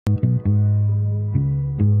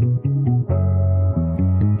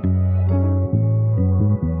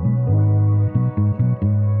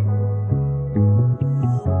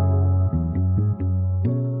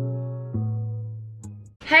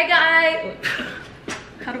Hey guys.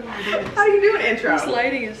 How do we do this? How do you do an intro? This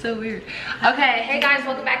lighting is so weird. Okay, hey guys,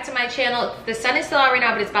 welcome back to my channel. The sun is still out right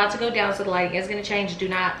now, but it's about to go down, so the lighting is gonna change. Do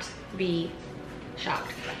not be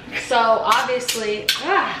shocked. So obviously,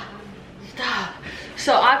 stop.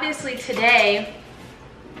 So obviously today,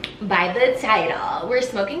 by the title, we're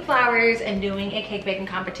smoking flowers and doing a cake baking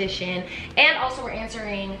competition, and also we're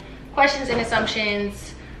answering questions and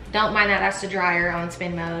assumptions. Don't mind that, that's the dryer on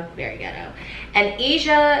spin mode, very ghetto. And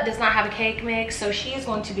Asia does not have a cake mix, so she is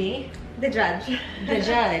going to be the judge. The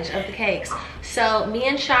judge of the cakes. So me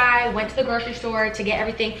and Shy went to the grocery store to get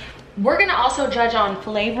everything. We're gonna also judge on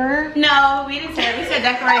flavor. No, we didn't say that, we said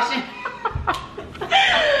decoration.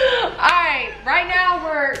 Alright, right now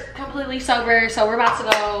we're completely sober, so we're about to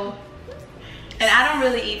go. And I don't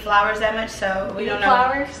really eat flowers that much, so we don't know.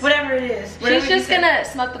 Flowers? Whatever it is. She's just gonna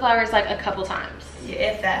smoke the flowers like a couple times. Yeah,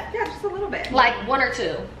 if that. Yeah, just a little bit. Like one or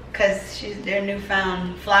two. Because she's their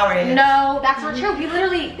newfound flower head. No, that's not true. We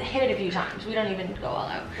literally hit it a few times. We don't even go all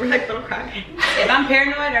out. We're like little crackheads. If I'm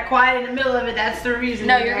paranoid or quiet in the middle of it, that's the reason.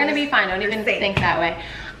 No, you're gonna be fine. Don't even think that way.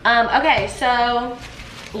 Okay, so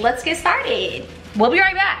let's get started. We'll be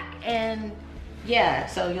right back. And yeah,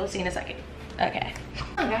 so you'll see in a second. Okay.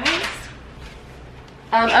 Come on, guys.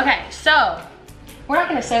 Okay, so we're not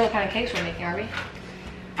gonna say what kind of cakes we're making, are we?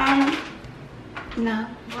 No.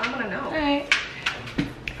 Well, I want to know. All right.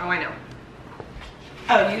 Oh, I know.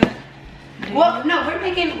 Oh, you? Well, no, we're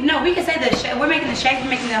making. No, we can say the. We're making the shakes. We're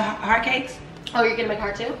making the heart cakes. Oh, you're gonna make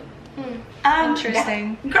heart too?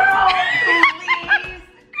 Interesting. Girl, please.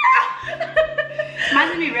 Girl.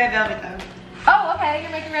 Mine's gonna be red velvet though. Oh, okay.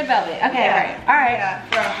 You're making red velvet. Okay. Yeah. All right. Yeah,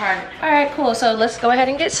 for a heart. All right. Cool. So let's go ahead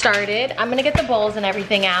and get started. I'm gonna get the bowls and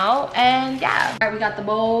everything out, and yeah. All right. We got the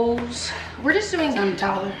bowls. We're just doing. I'm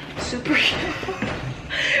taller. Super.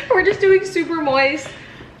 We're just doing super moist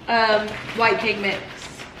white cake mix.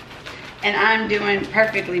 And I'm doing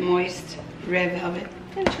perfectly moist red velvet.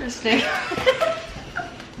 Interesting.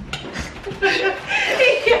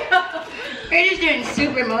 Yeah. We're just doing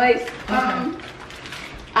super moist.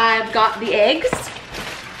 I've got the eggs.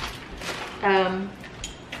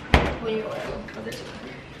 What do you want?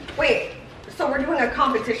 Wait, so we're doing a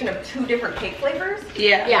competition of 2 different cake flavors?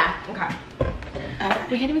 Yeah. Yeah. Okay.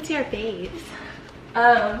 We can't even see our face.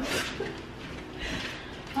 I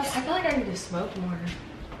feel like I need to smoke more.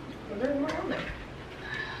 There's more on there.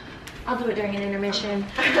 I'll do it during an intermission.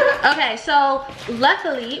 Okay, so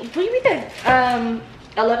luckily, will you be a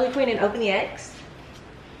lovely queen and open the eggs?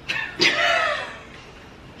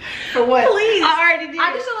 For what? Please. I already did.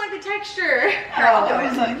 I just don't like the texture. Oh, I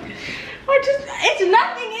was like, It's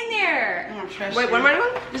nothing in there. I don't trust Wait, you. what am I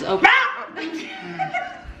doing? Just open.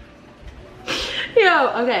 Yo,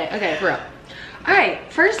 okay, for real. All right,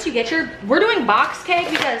 first you get your. We're doing box cake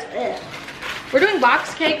because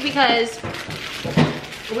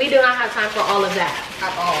we do not have time for all of that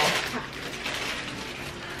at all.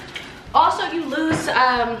 Also, you lose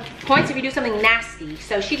points if you do something nasty.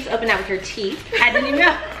 So she just opened that with her teeth. I didn't even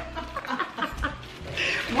know.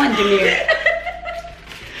 One demerit.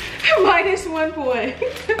 -1 point.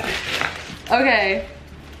 Okay.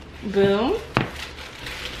 Boom.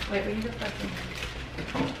 Wait, we need to fucking.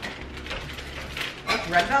 That's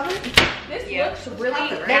red velvet? This looks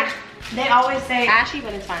really They always say ashy,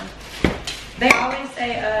 but it's fine. they always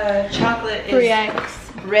say chocolate is 3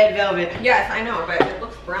 eggs. red velvet. Yes, I know, but it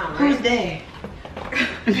looks brown, right? Who's they?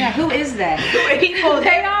 Yeah, who is that? People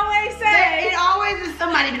They always say. it always is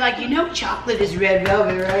somebody be like, you know, chocolate is red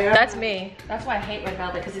velvet, right? That's me. That's why I hate red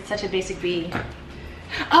velvet, because it's such a basic B.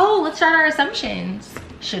 Oh, let's start our assumptions.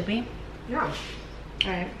 Should we? Yeah.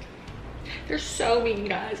 All right. They're so mean,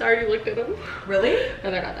 guys. I already looked at them. Really?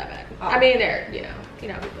 No, they're not that bad. Oh. I mean, they're, you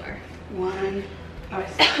know how people are. One.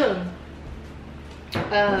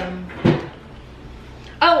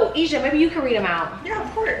 Oh, Asia, maybe you can read them out. Yeah,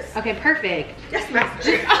 of course. Okay, perfect. Yes,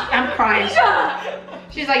 master. I'm crying.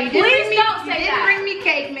 She's like, you didn't Please bring me, don't you say didn't that. bring me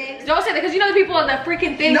cake mix. Don't say that, because you know the people on the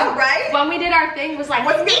freaking thing. No, right? When we did our thing, was like,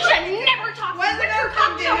 What's Asia never talks to Wasn't her. no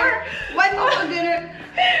cook dinner. Wasn't no dinner.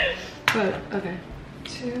 But, okay.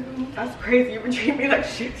 2. That's crazy. You've been treating me like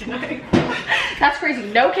shit tonight. That's crazy.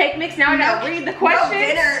 No cake mix. Now I gotta read the questions. No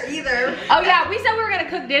dinner either. Oh yeah, we said we were gonna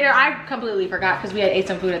cook dinner. I completely forgot because we had ate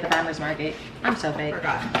some food at the farmer's market. I'm so fake.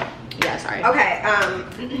 Forgot. Yeah, sorry. Okay,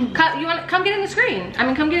 You want to come get in the screen? I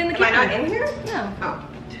mean, come get in the am I kitchen. not in here? No. Oh.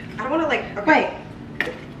 I don't want to like, okay.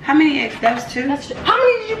 Wait. How many eggs? That was 2? How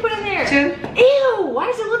many did you put in there? 2. Ew, why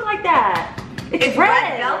does it look like that? It's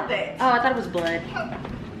red. velvet. Oh, I thought it was blood.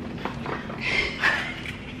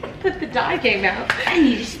 The dye came out. I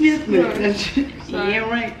need a smooth move. Sorry. Yeah,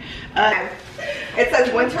 right. It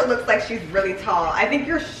says Winter looks like she's really tall. I think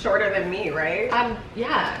you're shorter than me, right?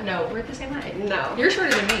 Yeah, no, we're the same height. No. You're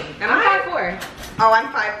shorter than me. And I'm 5'4". Oh, I'm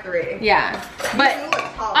 5'3". Yeah. But You look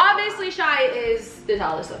tall. obviously Shy is the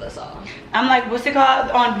tallest of us all. I'm like, what's it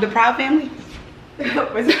called on the Proud Family?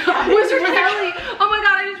 Wizard Kelly. Oh my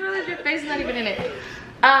god, I just realized your face is not even in it.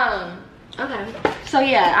 Okay. So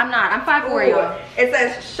yeah, I'm 5'4", y'all. It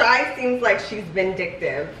says Shy seems like she's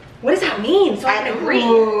vindictive. What does that mean? So I can agree.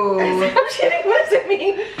 Ooh. I'm kidding. What does it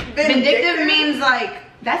mean? Vindictive means like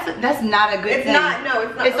that's not a good It's thing. not. No,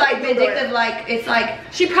 it's not. It's like vindictive, like it's like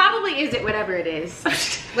She probably is it, whatever it is.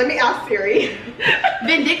 Let me ask Siri.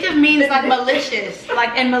 vindictive means like malicious,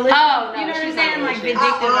 like and malicious. Oh, no, you know what I'm she's not saying? Like malicious.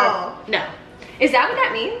 vindictive. No. Is that what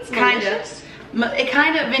that means? Kind of. Malicious? It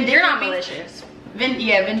kind of vindictive. You're not means- malicious.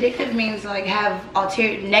 Yeah, vindictive means like have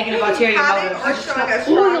negative ulterior Having or motives. showing a Oil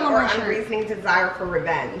strong on or my shirt. unreasoning desire for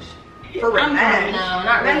revenge. For I'm revenge. No,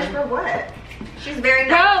 not Revenge really. for what? She's very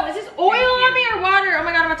nice. Bro, is this oil on me or water? Oh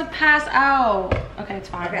my god, I'm about to pass out. Okay, it's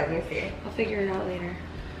fine. Okay, let me see. I'll figure it out later.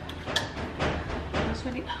 That's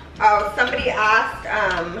what he- Oh, somebody asked,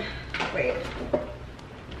 wait.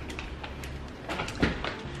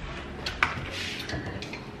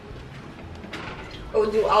 Oh,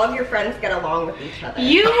 do all of your friends get along with each other?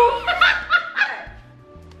 You.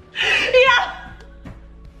 Yeah.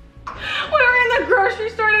 We were in the grocery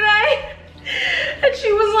store today, and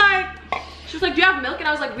she was like, do you have milk? And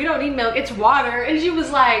I was like, we don't need milk, it's water. And she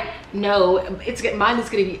was like, no, mine is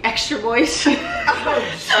gonna be extra moist.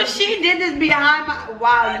 Oh, So she did this behind my.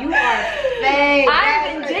 Wow, you are fake.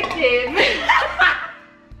 I'm vindictive.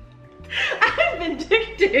 I'm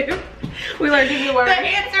vindictive. We learned a new The word.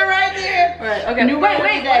 answer right there. Right, okay. New word of the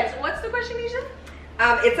day. What's the question, Nisha?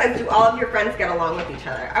 it says, do all of your friends get along with each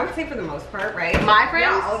other? I would say for the most part, right? My friends?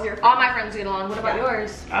 Yeah, all of your friends. All my friends get along. What about Yeah.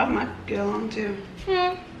 yours? I might get along too.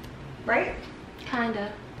 Right?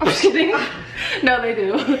 Kinda. I'm just kidding. No, they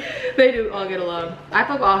do. They do all get along. I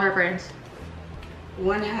fuck with all her friends.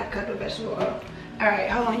 1/2 cup of vegetable oil. All right,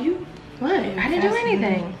 hold on. You. What? I didn't do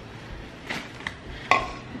anything.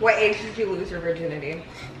 What age did you lose your virginity?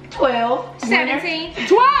 12. 17.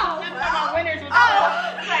 12. Wow. Winners with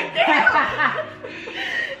Like, damn.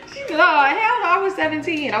 Oh, hell no, I was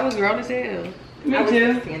 17. I was grown as hell. Me I was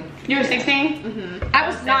too. 16. You were 16? I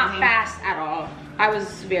was not 17. fast at all. I was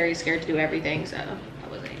very scared to do everything, so that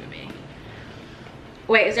wasn't even me.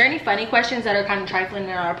 Wait, is there any funny questions that are kind of trifling in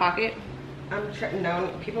our pocket? No,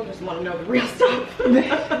 people just want to know the real stuff.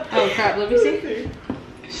 Oh crap, let me see.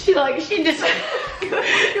 She just.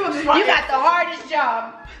 People just want You got the hardest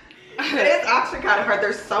job. It is actually kind of hard.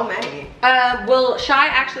 There's so many. Will Shy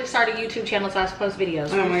actually start a YouTube channel so I can post videos?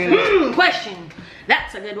 Oh my goodness. Question.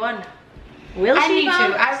 That's a good one. Will I she need to.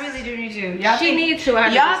 post? I really do need to. Y'all She think, needs to,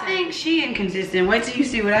 100%. Y'all think she inconsistent. Wait till you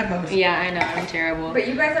see what I post. Yeah, I know. I'm terrible. But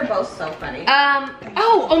you guys are both so funny.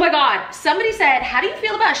 Oh my god. Somebody said, how do you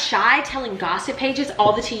feel about Shy telling gossip pages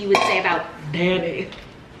all the tea you would say about Danny?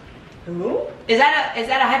 Who? Is that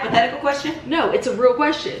a hypothetical question? No, it's a real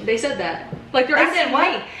question. They said that. Like they're They asking said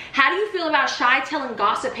what? me, how do you feel about Shy telling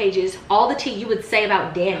gossip pages all the tea you would say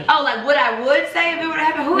about Danny? Oh, like what I would say if it would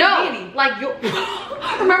have happened? Who is Danny? No, like you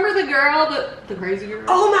remember the girl, the crazy girl?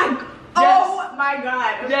 Oh my. Oh my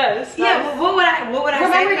God. yes. Yeah, well, what would I say?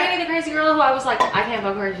 Remember about- Danny, the crazy girl who I was like, I can't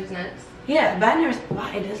fuck her, she's nuts. Yeah, but I never.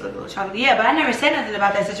 Wow, it does look a little chocolate. Yeah, but I never said nothing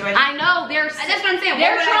about that situation. I know that's what I'm saying.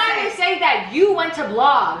 They're What would I trying to say that you went to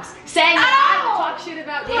blogs saying that I would talk shit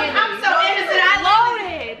about Danny. I'm so innocent.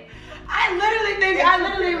 Loaded. I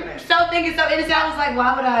literally so think it's so innocent. I was like,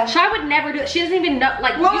 why would I? Shy would never do it. She doesn't even know.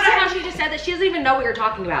 Like, What you would see I- how she just said that? She doesn't even know what you're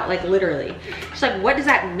talking about. Like, literally. She's like, what does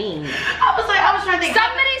that mean? I was trying to think.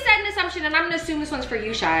 Somebody said an assumption, and I'm gonna assume this one's for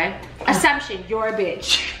you, Shy. Assumption, you're a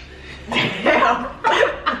bitch. Damn.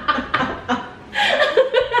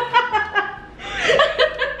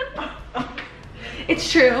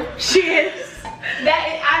 It's true. She is.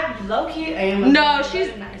 I low key am. No,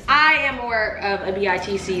 I am more of a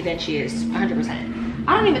BITC than she is, 100%.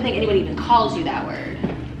 I don't even think anybody even calls you that word.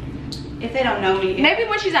 If they don't know me. Maybe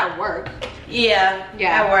when she's at work. Yeah.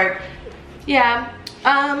 Yeah. At work. Yeah.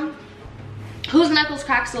 Whose knuckles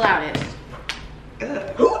cracks the loudest?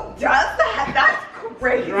 Who does that? That's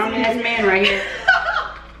crazy. Grown ass man right here.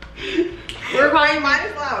 We're calling Mine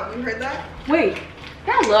is loud. You heard that? Wait.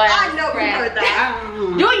 That low ass I know you crack. heard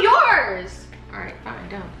that. Do yours. All right, fine,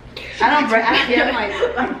 don't. I don't break.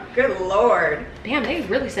 I'm like. Good Lord. Damn, they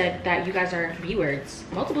really said that you guys are B words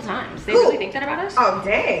multiple times. They Who? really think that about us? Oh,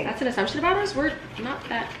 dang. That's an assumption about us? We're not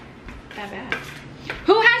that bad.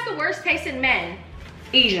 Who has the worst taste in men?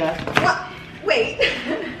 Asia. What? Wait.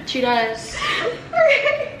 She does.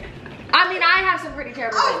 I mean, I have some pretty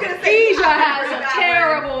terrible I was men. gonna say, Asia has some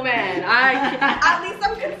terrible men. At least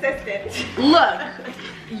I'm consistent. Look,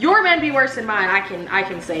 your men be worse than mine. I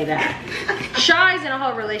can say that. Shy's in a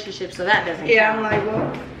whole relationship, so that doesn't count. I'm like,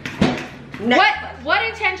 well. What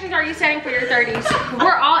intentions are you setting for your 30s?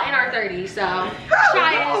 We're all in our 30s, so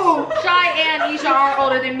Shy and Isha are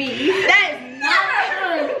older than me. That is not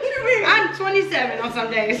true. I'm 27 on some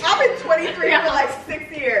days. I've been 23 for like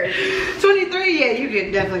 6 years. 23, yeah, you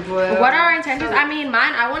could definitely pull it. What are our intentions? I mean,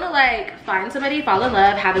 mine, I want to like find somebody, fall in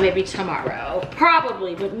love, have a baby tomorrow.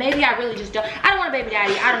 Probably, but maybe I really just don't. I don't want a baby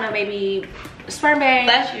daddy. I don't know, maybe sperm bank.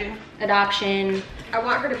 Bless you. Adoption. I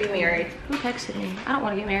want her to be married. Who texted me? I don't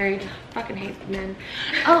want to get married. Fucking hate men.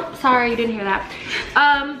 Oh, sorry, you didn't hear that.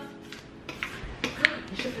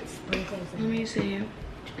 Let me see.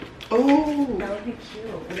 Oh, That would be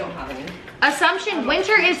cute. We don't have any. Assumption,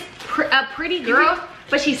 Winter is a pretty girl,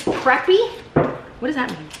 but she's preppy. What does that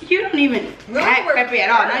mean? you don't even act we're preppy at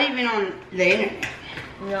all. Not even on the internet.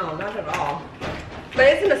 No, not at all. But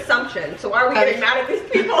it's an assumption, so why are we getting mad at these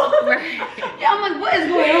people? Yeah, I'm like, what is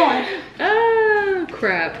going on? Oh,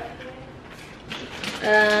 crap.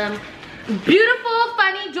 Beautiful,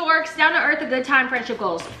 funny dorks, down to earth, a good time, friendship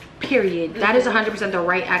goals. Period. That is 100% the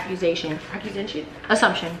right accusation. Accusation?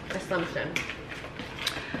 Assumption. Assumption.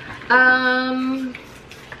 How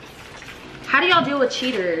do y'all deal with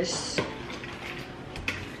cheaters?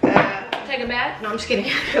 Take a bath? No, I'm just kidding.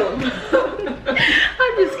 Kill them.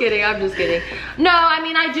 I'm just kidding. No, I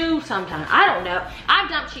mean, I do sometimes. I don't know. I've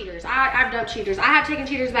dumped cheaters. I've dumped cheaters. I have taken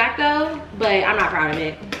cheaters back though, but I'm not proud of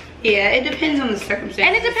it. Yeah, it depends on the circumstances.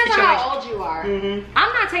 And it depends on how old you are. Mm-hmm.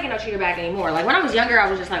 I'm not taking no cheater back anymore. Like when I was younger, I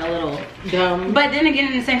was just like a little dumb. But then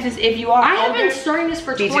again, in the same sense, if you are I have older, been stirring this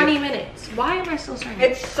for 20 minutes. Why am I still stirring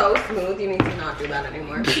it? It's so smooth, you need to not do that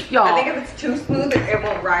anymore. Y'all. I think if it's too smooth, it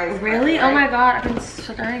won't rise. Really? Right? Oh my god, I've been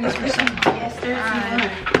stirring this for so long. yes,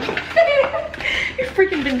 You've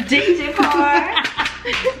freaking been dating hard.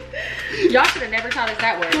 Y'all should have never taught us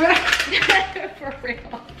that word. For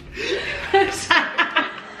real.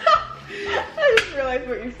 I just realized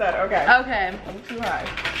what you said. Okay. Okay. I'm too high.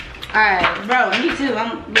 Alright. bro, me too.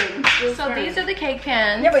 So these are the cake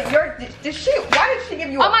pans. Yeah, but did she? Why did she give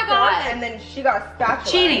you? Oh a my fork God. And then she got a spatula.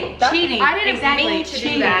 Cheating. Cheating. I didn't exactly. mean to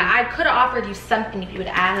cheating. do that. I could have offered you something if you would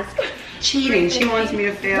ask. Cheating. She wants me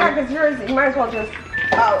to fail. Yeah, because yours, you might as well just.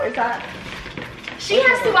 Oh, is that? She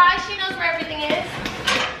has two eyes. She knows where everything is.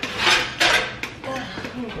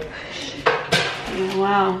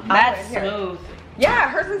 Wow, that's here. smooth. Yeah,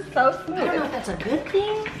 hers is so smooth. I don't know if that's a good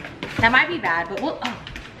thing. That might be bad, but we'll. Oh.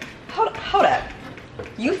 Hold up.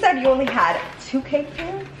 You said you only had 2 cake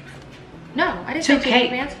pans? No, I didn't Two say two cake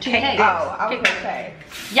pans. Two cake cakes. Oh, I was Cake gonna say.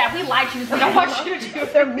 Yeah, we lied to you. We don't want you to do.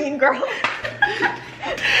 They're mean girls.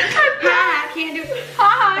 I can't do.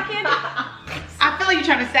 Haha, I can't do. I feel like you're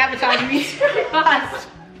trying to sabotage me.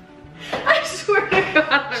 I swear to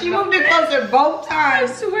God. She moved it closer both I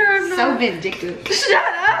times. swear I'm not. So vindictive. Shut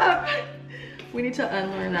up. We need to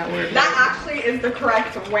unlearn that word. That actually is the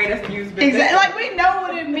correct way to use business. Exactly. Like we know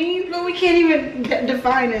what it means, but we can't even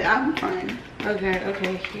define it. I'm fine.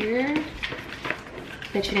 Okay, here.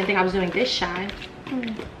 Bet you didn't think I was doing this shy.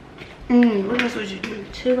 What else would you do?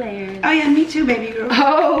 2 layers. Oh yeah, me too, baby girl.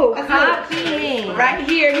 Oh, That's copy it. me. Right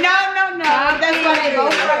here. No. Copy. That's why they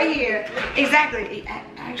both right here. Exactly.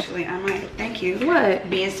 Actually, I might. Thank you. What?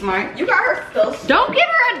 Being smart. You got her still. Don't give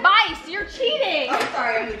her advice. You're cheating. I'm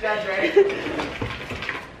sorry, I'm the judge, right?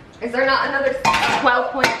 Is there not another?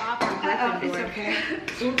 12 points off on It's Gryffindor. okay.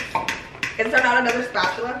 Is there not another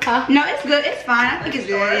spatula? Huh? No, it's good. It's fine. I think it's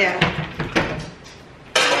good. Yeah.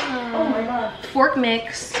 Oh my god. Fork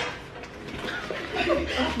mix.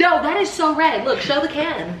 No, that is so red. Look, show the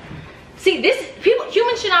can. See,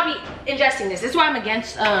 humans should not be ingesting this. This is why I'm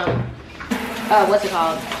against, what's it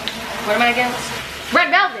called? What am I against? Red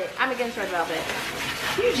velvet. I'm against red velvet.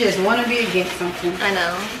 You just want to be against something. I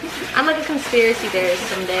know. I'm like a conspiracy theorist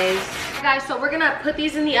some days. Guys, so we're gonna put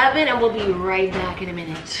these in the oven and we'll be right back in a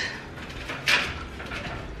minute.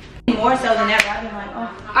 More so than ever. I've been like, oh.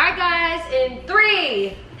 All right, guys, in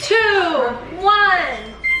 3, 2,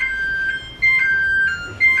 1.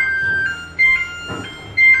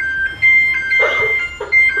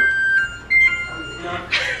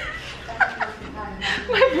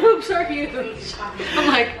 My boobs are huge. I'm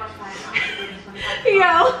like,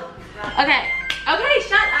 yo. Okay,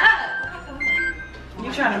 shut up.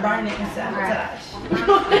 You trying to burn it and sabotage.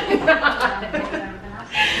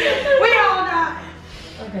 We all got.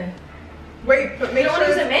 Okay. Wait, but make You sure. want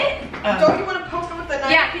to submit? Don't you want to poke it with the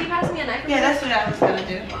knife? Yeah, can you pass me a knife? Yeah, that's what I was gonna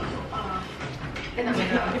do.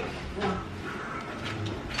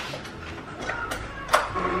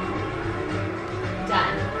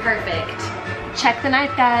 Perfect. Check the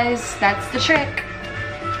knife, guys. That's the trick.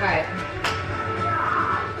 All right.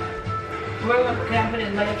 Can I put it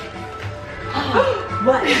in later?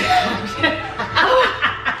 What?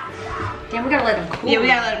 Damn, we gotta let them cool. Yeah, we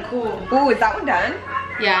gotta let them cool. Ooh, is that one done?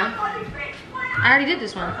 Yeah. I already did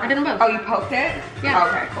this one. I did them both. Oh, you poked it? Yeah.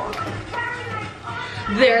 Okay, cool.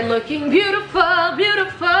 They're looking beautiful,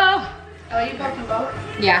 beautiful. Oh, you poked them both?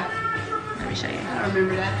 Yeah. Let me show you. I don't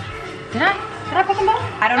remember that. Did I? Did I poke them both?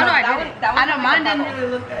 I don't know. I That didn't. one, I know mine didn't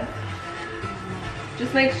really look good.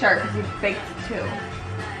 Just make sure, because you baked two.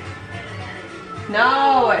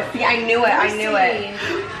 No, see, I knew it. I knew it.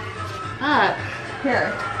 Up.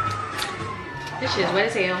 Here. This shit is wet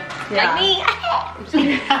as hell. Yeah. Like me. I'm just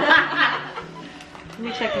kidding. Let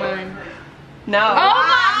me check mine. No. Oh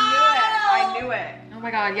I knew it. Oh my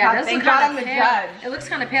god, yeah, this Thank looks God kind I'm of the pale. judge. It looks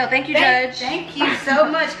kind of pale. Thank you, Judge. Thank you so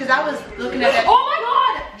much, because I was looking at that. Oh my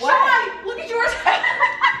god! What? Shai, look at yours.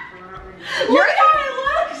 Yours Look at how it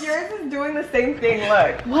looks. Yours is doing the same thing,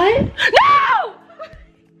 look. What? No!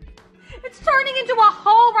 It's turning into a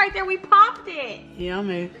hole right there. We popped it.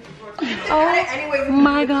 Yummy. Oh Anyways,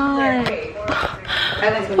 my god.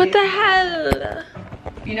 What the hell?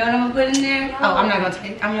 You know what I'm gonna put in there? Oh, I'm not gonna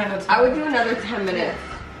take. I'm not gonna take. I would do another 10 minutes.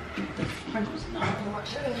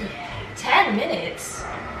 10 minutes?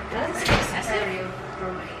 That's excessive.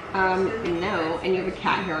 No, and you have a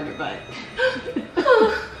cat hair on your butt.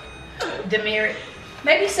 Demerit.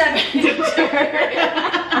 Maybe 7.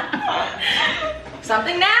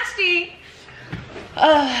 Something nasty.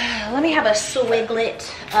 Let me have a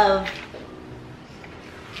swiglet of.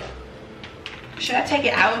 Should I take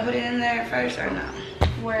it out and put it in there first or no?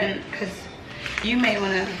 Where? Because you may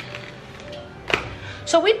wanna.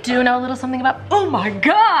 So we do know a little something about. Oh my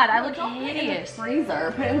god, I look Don't put it in the hideous.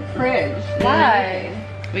 freezer. Put it in the fridge. Why?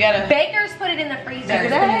 We gotta. Bakers put it in the freezer. Do they?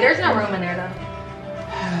 There's no room in there though.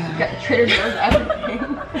 You got Trader Joe's everything.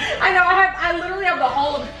 I know. I literally have the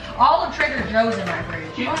whole of all of Trader Joe's in my fridge.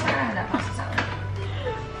 Oh, I had that pasta salad.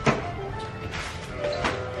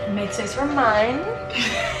 Made space for mine.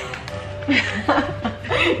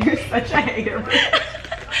 You're such a hater.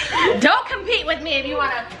 Don't compete with me if you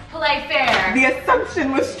want to play fair. The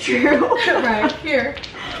assumption was true. Right here.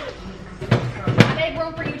 I made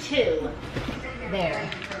room for you too. There.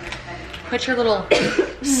 Put your little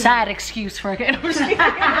sad excuse for it.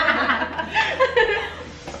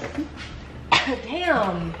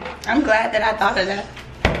 Damn. I'm glad that I thought of that.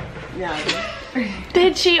 Yeah.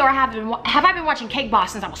 Did she or have I been watching Cake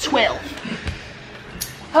Boss since I was 12?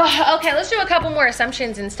 Oh, okay, let's do a couple more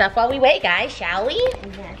assumptions and stuff while we wait, guys, shall we?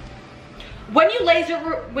 Okay. When you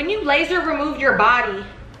laser removed your body,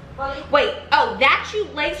 wait, oh, that you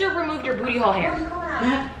laser removed your booty hole hair.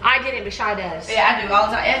 I didn't, but Shy does. Yeah, I do all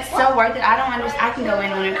the time. It's so worth it. I don't understand. I can go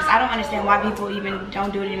in on it because I don't understand why people even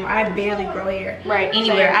don't do it anymore. I barely grow hair. Right.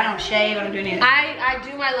 Anywhere. Same. I don't shave. I don't do anything. I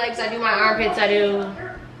do my legs, I do my armpits, I do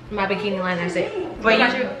my bikini line, that's it. What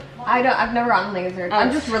about you? I've never gotten lasered.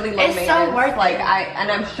 I'm just really low It's so maintenance. worth like it.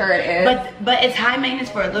 and I'm sure it is. But it's high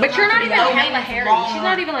maintenance for a little. But you're not while to even be low hella maintenance hairy. long. She's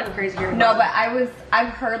not even like a crazy girl. No, but I've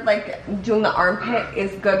heard like doing the armpit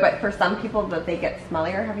is good, but for some people that they get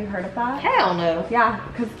smellier. Have you heard of that? Hell no. Yeah,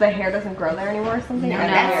 because the hair doesn't grow there anymore or something. No, I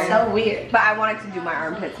that's know. so weird. But I wanted to do my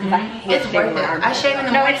armpits because I hate It's shaving worth my it. armpits. I shave in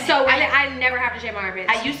the No, morning. it's so weird. I never have to shave my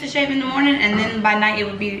armpits. I used to shave in the morning, and then by night it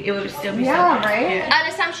would still be. Yeah, so right? Yeah.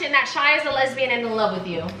 An assumption that Shy is a lesbian and in love with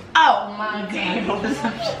you. Oh my god.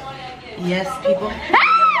 Yes, people.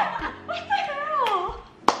 What the hell?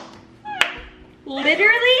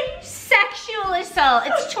 Literally sexual assault.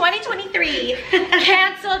 It's 2023.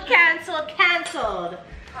 Canceled, canceled, canceled.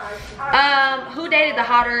 Who dated the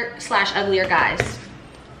hotter / uglier guys?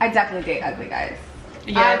 I definitely date ugly guys.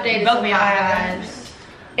 I've dated both some of y'all hot have. guys.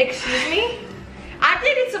 Excuse me? I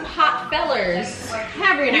dated some hot fellers.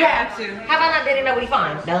 Have you? You have to. Have I not dated nobody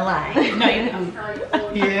fine? Don't lie. No, you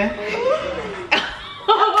don't. Yeah.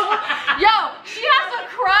 Yo, she has a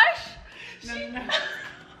crush? No.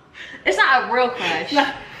 It's not a real crush.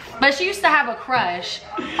 But she used to have a crush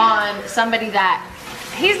on somebody that,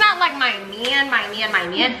 he's not like my man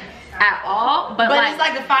at all. But like, it's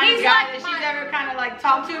like the finest he's guy like that she's ever kind of like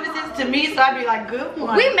talked to to me, so I'd be like, good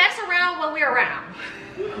one. we mess around when we're around.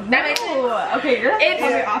 That makes sense. Ooh, okay, you're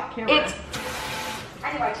It's- off camera. It's,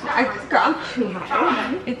 I'm too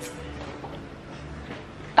high. it's,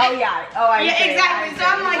 Oh yeah. Oh I Yeah, agree. exactly. So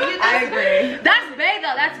I'm like, I agree. that's bae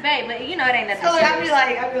though, that's bae. But you know it ain't nothing So serious.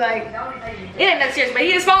 I'd be like, It ain't nothing serious, but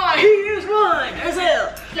he is fine. He is fine as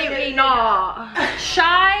hell. No.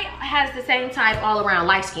 Shy has the same type all around,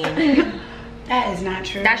 light skin. that is not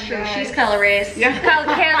true. That's true. guys. She's colorist. Yeah.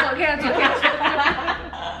 Cancel.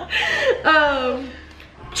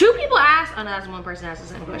 2 people asked, oh no, that's one person asked the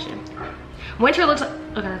same question. Winter looks like,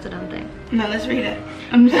 okay, that's a dumb thing. No, let's read it.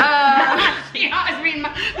 She always reading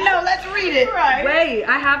my, no, let's read it. Right. Wait,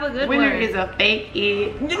 I have a good one. Winter is a fake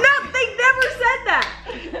it. No, they never said that.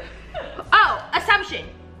 Oh, assumption.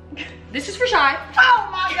 This is for Shy. Oh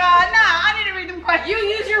my God, nah, I need to read them questions. You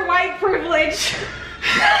use your white privilege.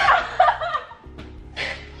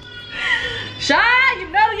 Shy, you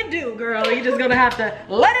know you do, girl. You're just gonna have to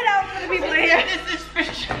let it out for the people to hear. This is for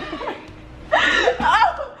sure.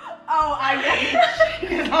 Oh, I get it.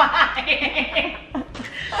 She's lying.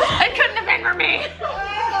 It couldn't have been for me.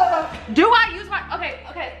 Do I use my,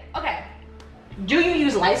 okay. Do you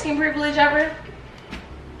use light skin privilege ever?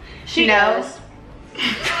 She knows.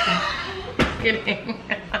 Kidding.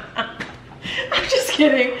 I'm just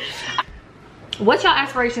kidding. What's y'all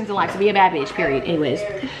aspirations in life? To be a bad bitch, period. Anyways.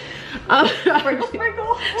 Sprinkle,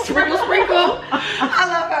 sprinkle. Sprinkle, sprinkle. I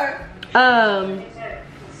love her.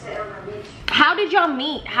 How did y'all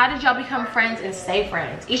meet? How did y'all become friends and stay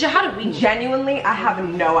friends? Isha, how did we meet? Genuinely, I have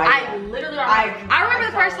no idea. I literally don't remember. I remember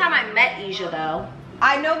the first time I met Isha though.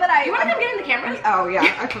 I know that I. You wanna come get in the camera? Oh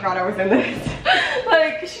yeah, I forgot I was in this.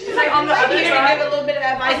 Like she's just like on the other You need to side. give a little bit of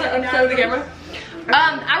advice. Show the camera.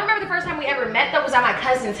 I remember the first time we ever met though was at my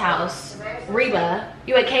cousin's house, Reba.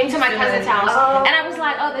 You had came to my cousin's house, and I was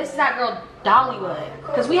like, oh, this is that girl Dollywood,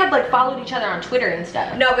 because we had like followed each other on Twitter and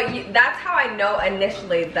stuff. No, but that's how I know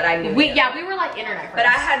initially that I knew you. Yeah, we were like internet friends. But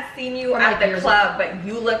I had seen you at the club, but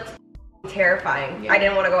you looked terrifying. Yeah. I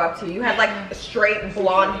didn't want to go up to you. You had like straight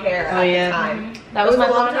blonde hair at the time. That was my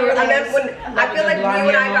blonde hair. And then when I feel like you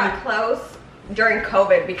and I got close during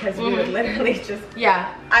COVID because we would literally just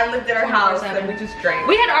I lived at our house and we just drank.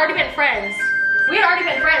 We had already been friends.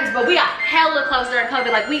 But we got hella close during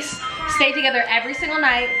COVID. Like we stayed together every single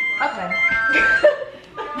night. Okay.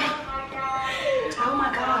 Oh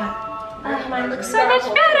my God. Mine looks so much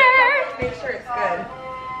better. Make sure it's good.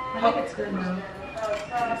 I hope it's good now.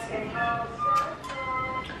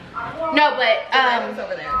 No, but it's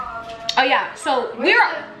over there. oh yeah. So we were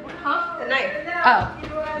The knife. Oh.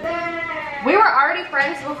 We were already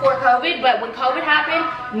friends before COVID, but when COVID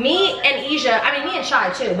happened, me and Isha, I mean me and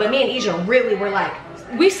Shy too, but me and Isha really were like,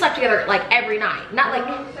 we slept together like every night. Not like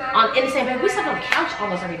in the same bed, we slept on the couch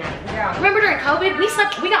almost every night. Yeah. Remember during COVID,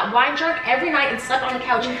 we got wine drunk every night and slept on the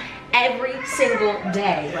couch every single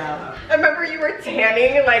day, bro. I remember you were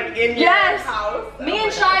tanning like in your house. Me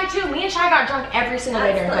and Shy too. Me and Shy got drunk every single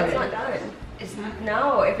day during COVID. It's not done. It's not.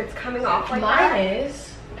 No, if it's coming off like Mine that. is.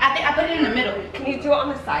 I think I put it in the middle. Can you do it on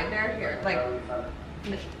the side there? Here,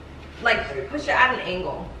 like push it at an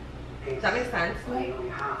angle. Does that make sense?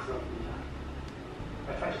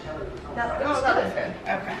 That's good.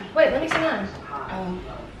 Okay. Wait, let me see mine. Oh.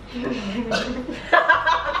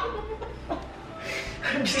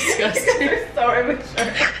 I'm disgusted. You're so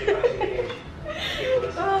immature.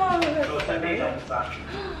 Oh, that's funny.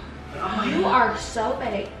 You are so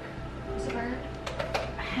fake. Is it bird?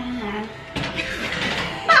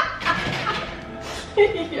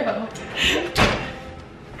 Yo.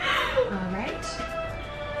 Alright.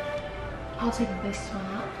 I'll take this one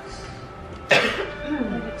out.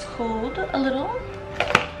 It's cold a little.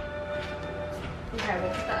 Okay, we'll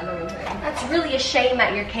put the other one there. That's really a shame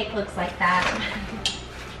that your cake looks like that.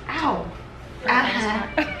 Ow.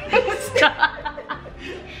 Stop.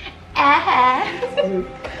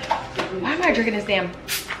 Why am I drinking this damn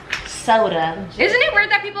soda? Isn't it weird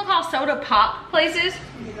that people call soda pop places?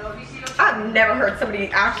 I've never heard somebody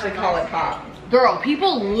actually call it pop. Girl,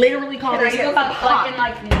 people literally call this get pop. Fucking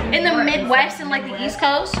like In the Midwest and like the East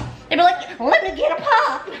Coast, they'd be like, let me get a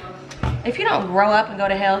pop. If you don't grow up and go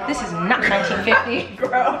to hell, this is not 1950.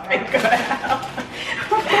 Grow up and go to hell.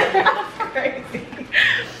 That's crazy.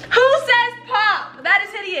 Who says pop? That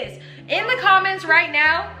is hideous. In the comments right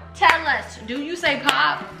now, tell us, do you say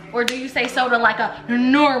pop or do you say soda like a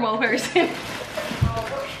normal person?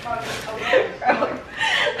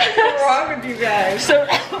 What's wrong with you guys? So,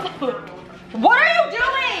 what are you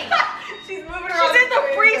doing? She's moving around. She's in the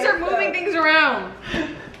freezer moving things around.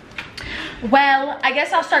 Well, I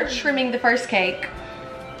guess I'll start trimming the first cake.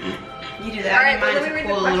 You do that. All right, Mine let me read the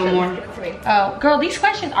cool a little more. questions. Give it to me. Oh, girl, these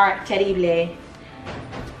questions are terrible. I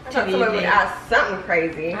thought someone would ask something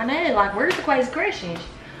crazy. I know, like, where's the crazy questions?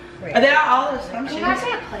 Wait, Are they all assumptions? Can I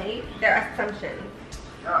say a plate? they're assumptions.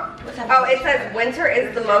 What's that? Oh, it says winter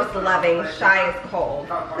is the most loving, shy is cold.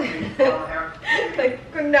 Like,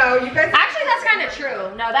 no, you guys. Actually, that's kind of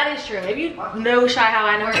true. No, that is true. If you know Shy how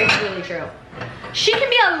I know her, it's really true. She can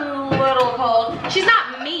be a little cold. She's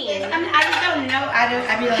not mean. I mean, I just don't know.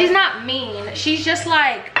 I'd be like. She's not mean. She's just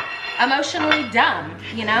like emotionally dumb,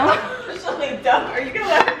 you know? Emotionally dumb. Are you gonna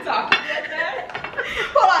let her talk like that?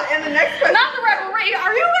 Hold on, and the next question. Not the referee.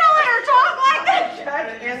 Are you gonna let her talk like that?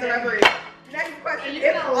 Judge and the referee. Next question.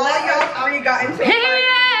 If all y'all three got into a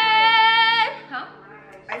fight, Huh?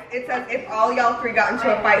 it says if all y'all three got into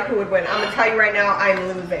a fight, who would win? I'm gonna tell you right now, I'm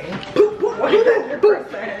losing.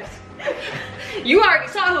 100%. You already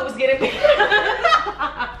saw who was getting me.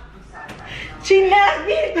 She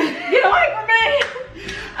nasty. Get away from me.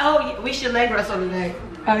 Oh, yeah, we should leg wrestle today.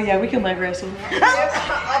 Oh yeah, we can leg wrestle.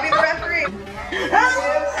 I'll be the referee.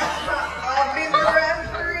 I'll be the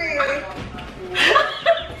referee.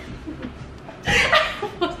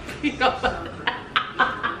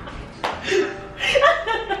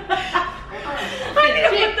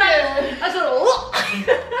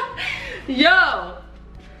 Yo.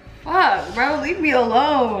 Fuck, bro, leave me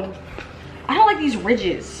alone. I don't like these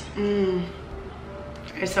ridges.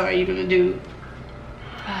 Okay, so are you gonna do?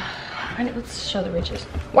 Let's show the ridges.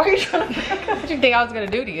 Why are you trying to? What do you think I was gonna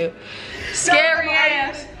do to you? Scary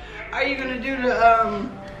ass. Are you gonna do the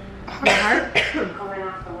heart? Coming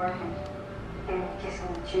off the work and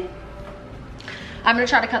kissing the cheek. I'm gonna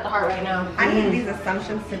try to cut the heart right now. I need these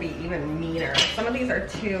assumptions to be even meaner. Some of these are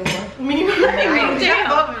too mean.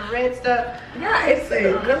 Damn. Red stuff. Yeah, it's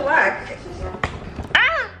good luck.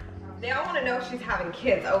 They all want to know if she's having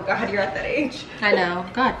kids. Oh God, you're at that age. I know.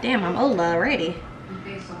 God damn, I'm old already.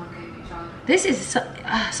 This is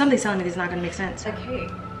something telling me this is not gonna make sense. Okay.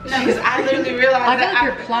 No, because I literally realized I feel that like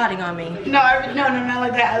you're plotting on me. No, no, not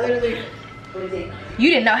like that. I literally. You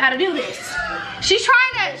didn't know how to do this. She's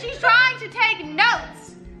trying to take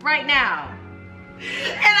notes right now.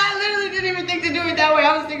 And I literally didn't even think to do it that way.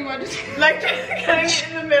 I was thinking about just like cutting it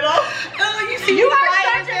in the middle. Oh, you see, You are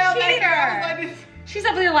such a cheater. She's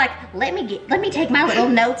up there like, let me take my little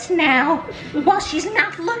notes now while she's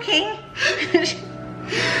not looking.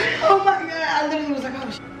 Oh my God, I literally was like, oh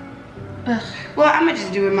shit. Well, I'm gonna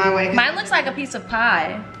just do it my way. Mine looks like a piece of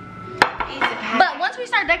pie. But once we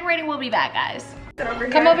start decorating, we'll be back, guys.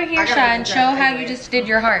 Come over here, Sean. Show how you just did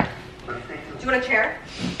your heart. Do you want a chair?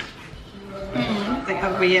 I think,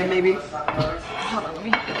 oh yeah, maybe. Hold on, let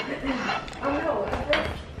me. Oh no.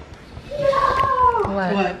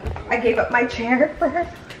 What? I gave up my chair for her.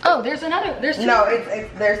 Oh, there's another. There's two. No,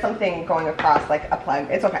 there's something going across, like a plug.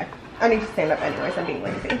 It's okay. I need to stand up anyways. I'm being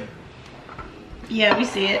lazy. Yeah, we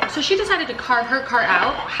see it. So she decided to carve her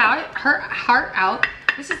heart out.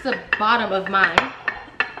 This is the bottom of mine.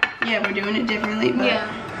 Yeah, we're doing it differently, but Yeah.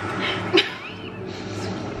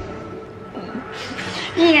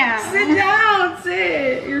 yeah. Sit down,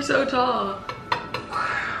 sit. You're so tall.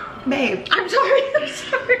 Babe. I'm sorry, I'm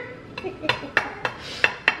sorry.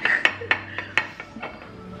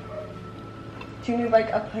 Do you need like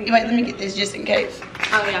a plate? Wait, let me get this just in case.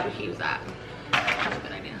 Oh yeah, we can use that. That's a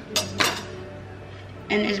good idea.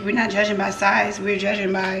 And we're not judging by size, we're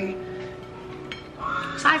judging by...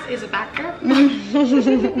 Size is a factor.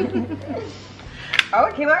 Oh,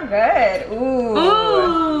 it came out good. Ooh.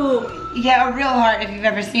 Ooh. Yeah, a real heart if you've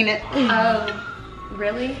ever seen it. Oh,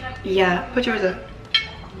 really? Yeah, put yours up.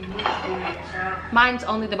 Mine's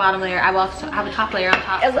only the bottom layer. I will also have a top layer on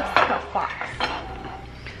top. It looks like a fox.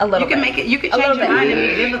 A little You can bit. make it, you can A change little your bit. mind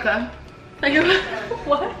and be Vivica. Like a,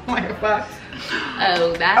 what? Like a fox.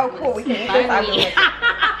 Oh, that Oh, cool. We can eat this afterwards.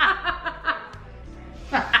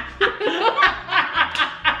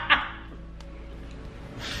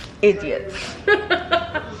 Idiots. You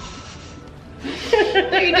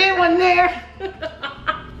did one there.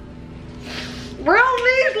 Roll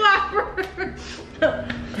these loppers.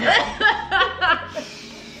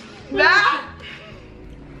 Nah.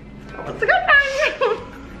 What's a good time?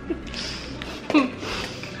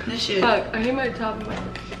 This shit. Fuck, I need my top of my. I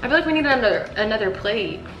feel like we need another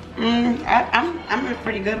plate. I'm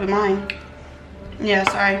pretty good with mine. Yeah,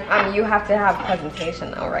 sorry. You have to have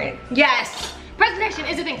presentation though, right? Yes. Presentation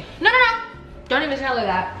is a thing. No. Don't even tell her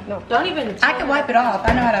that. No. Don't even. I can wipe it off.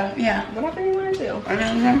 I know how to, yeah. Whatever you want to do. I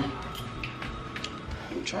know.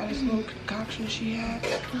 Try this little concoction she had.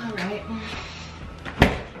 All right.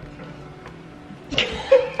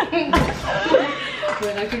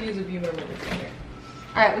 Wait, I could use a few more minutes here.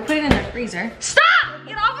 All right, we put it in the freezer. Stop!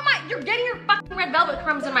 Get off of my. You're getting your fucking red velvet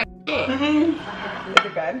crumbs in my shit. Is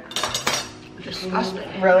it good?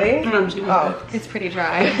 Disgusting. Really? Oh. It's pretty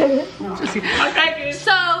dry. Okay,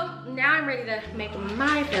 So now I'm ready to make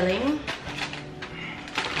my filling.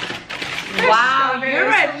 wow, you're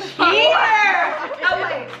a cheater. Oh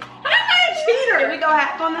wait, I'm a cheater. Did we go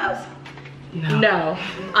half on those? No,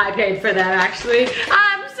 I paid for that actually.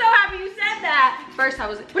 I'm so happy you said that. First I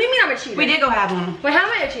was. What do you mean I'm a cheater? We did go half on them. Wait, how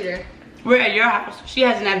am I a cheater? We're at your house. She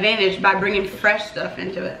has an advantage by bringing fresh stuff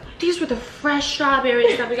into it. These were the fresh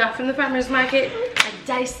strawberries that we got from the farmer's market. I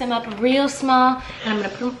dice them up real small, and I'm gonna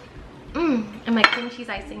put them in my cream cheese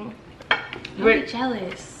icing. I'm really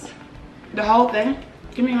jealous. The whole thing?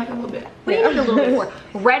 Give me like a little bit. What do you need a little bit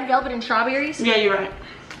for? Red velvet and strawberries? Yeah, you're right.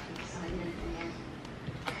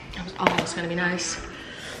 That was almost gonna be nice.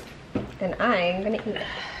 And I'm gonna eat it.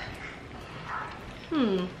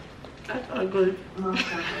 That's ugly.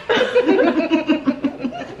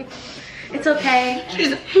 It's okay.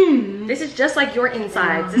 She's This is just like your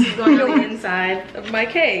insides. This is going on the inside of my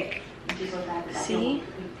cake. See?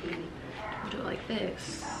 I'll do it like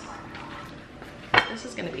this. This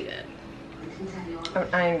is gonna be good.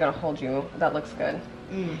 I ain't gonna hold you. That looks good.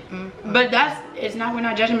 But it's not, we're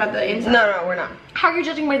not judging about the inside. No, we're not. How are you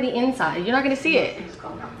judging by the inside? You're not gonna see it.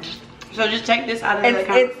 So just take this out of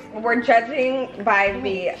the We're judging by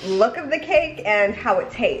the look of the cake and how it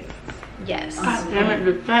tastes. Yes. God damn it,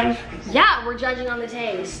 the taste. Yeah, we're judging on the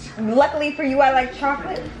taste. Luckily for you, I like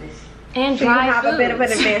chocolate. And So you dry have a bit of an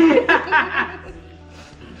foods. advantage.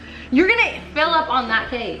 You're gonna fill up on that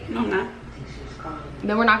cake. No, I'm not.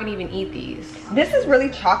 Then we're not gonna even eat these. This is really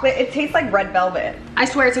chocolate. It tastes like red velvet. I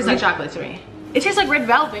swear it tastes like chocolate to me. It tastes like red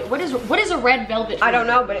velvet. What is a red velvet? I don't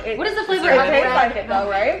know, but What is the flavor it of tastes red like it though,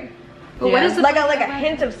 right? But what is the Like flavor a of red?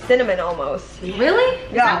 hint of cinnamon almost. Really?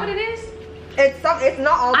 Is Yeah. that what it is? It's not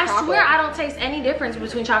all I chocolate. swear I don't taste any difference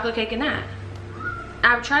between chocolate cake and that.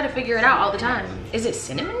 I've tried to figure it out all the time. Is it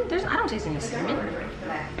cinnamon? I don't taste any cinnamon.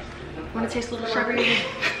 Want to taste a little strawberry?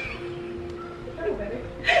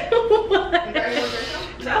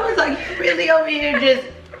 So I was like really over here just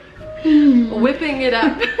Whipping it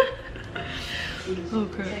up.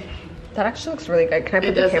 Okay. That actually looks really good. Can I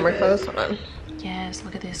put the camera close? Hold on. Yes,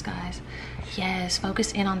 look at this, guys. Yes,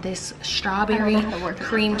 focus in on this strawberry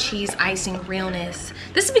cream cheese icing realness.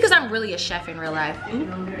 This is because I'm really a chef in real life. Ooh,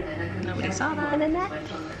 nobody saw that.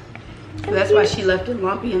 That's why she left it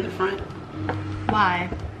lumpy in the front. Why?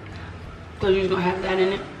 Because you was gonna have that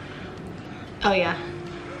in it. Oh yeah.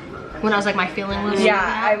 When I was like my feeling was.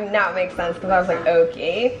 Yeah, now it makes sense because I was like,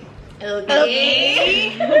 okay. Okay.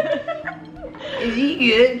 Is he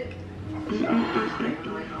good? Okay.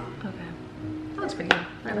 That looks pretty good.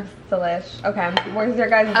 Whatever. Delish. Okay, where's your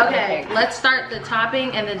guys' other Okay, cake? let's start the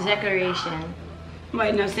topping and the decoration.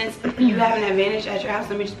 Wait, no, since you have an advantage at your house,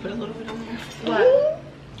 let me just put a little bit on there. What?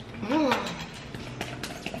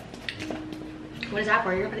 What is that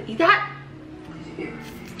for? You're gonna eat that?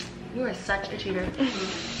 You are such a cheater.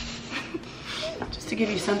 Just to give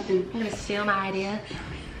you something. I'm gonna steal my idea.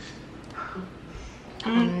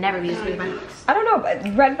 I'll never be as good as my books. I don't know, but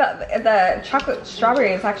the chocolate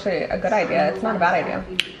strawberry is actually a good idea. It's not a bad idea.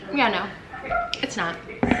 Yeah, no. It's not.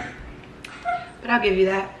 But I'll give you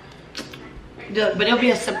that. But it'll be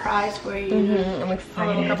a surprise for you. I'm A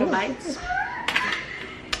excited. couple bites.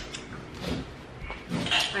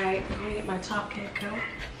 Alright, I'm gonna get my top cake out.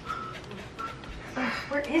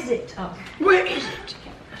 Where is it? Oh. Where is it?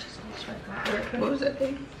 What was that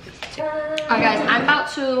thing? Alright guys,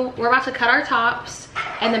 we're about to cut our tops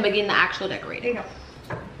and then begin the actual decorating.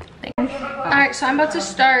 Alright, so I'm about to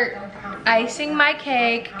start icing my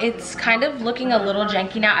cake. It's kind of looking a little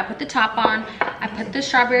janky now. I put the top on, I put the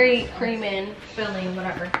strawberry cream in, filling,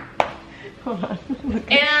 whatever. Hold on.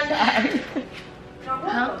 And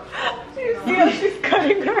huh? Yeah, she's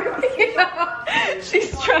cutting her.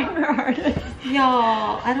 She's trying her hardest.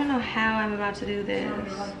 Y'all, I don't know how I'm about to do this.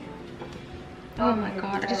 Oh my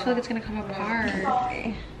god, I just feel like it's gonna come apart.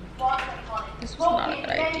 This was not a good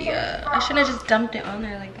idea. I shouldn't have just dumped it on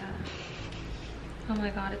there like that. Oh my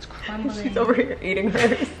god, it's crumbling. She's over here eating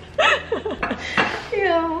hers.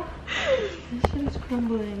 Yeah. This shit is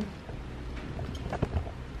crumbling.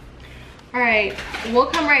 Alright, we'll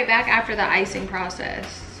come right back after the icing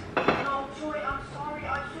process. Do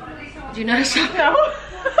you notice that? No.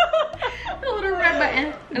 The little red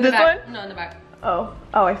button. In This the back. one? No, in the back. Oh,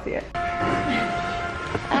 I see it.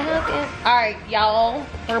 Alright, y'all.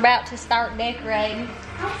 We're about to start decorating.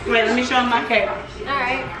 Wait, let me show them my cake.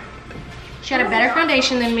 Alright. She had a better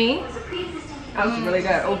foundation than me. That was really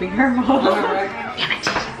good. Oh, be careful. Damn it.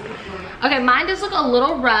 Okay, mine does look a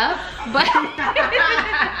little rough, but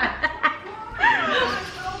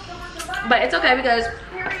but it's okay because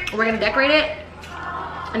we're gonna decorate it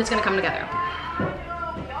and it's gonna come together.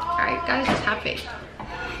 Alright guys, just have faith.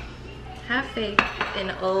 Have faith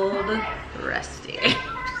in old Rusty.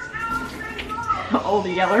 Old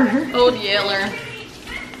Yeller. Old Yeller.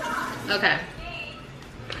 Okay.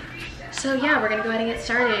 So yeah, we're gonna go ahead and get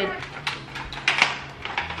started.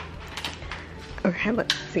 Okay,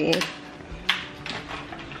 let's see.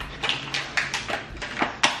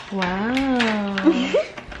 Wow.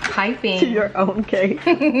 Piping. To your own cake.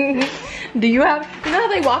 Do you have You know how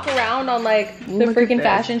they walk around on like the freaking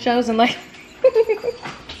fashion shows and like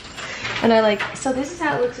and I like, so this is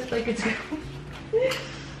how it looks like it's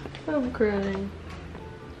I'm crying.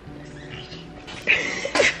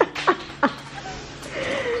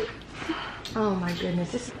 Oh my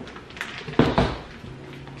goodness. This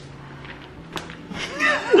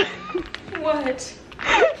What?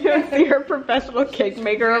 You see her professional cake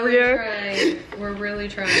maker over here? Trying. We're really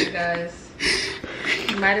trying, guys.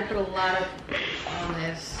 We might have put a lot of on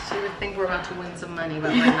this. You would think we're about to win some money,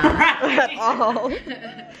 but we're not. At all.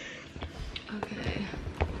 Okay.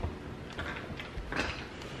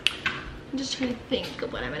 I'm just trying to think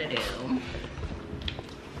of what I'm gonna do.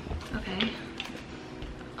 Okay.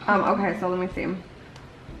 Okay, so let me see.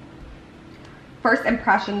 First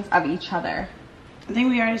impressions of each other. I think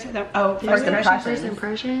we already said that. Oh, First impressions. First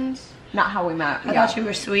impressions? Not how we met. I thought you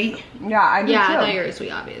were sweet. Yeah, I do Yeah, too. I thought you were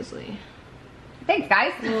sweet, obviously. Thanks,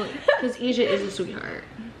 guys. Well, because Asia is a sweetheart.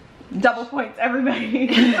 Double points, everybody.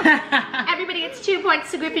 Everybody gets 2 points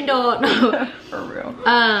to Gryffindor. No. For real.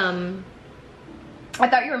 I I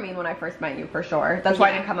thought you were mean when I first met you, for sure. That's why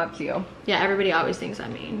I didn't come up to you. Yeah, everybody always thinks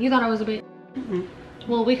I'm mean. You thought I was a bit...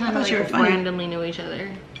 Well, we kind of you were like funny. randomly knew each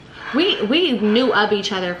other. We knew of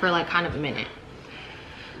each other for like kind of a minute.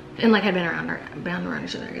 And like had been around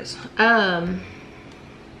each other, I guess. I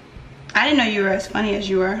didn't know you were as funny as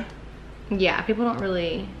you were. Yeah, people don't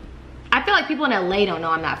really... I feel like people in LA don't know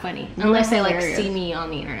I'm that funny. Unless they like see me on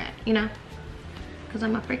the internet, you know? Because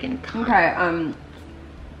I'm a freaking con. Okay,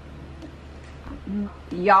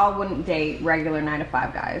 y'all wouldn't date regular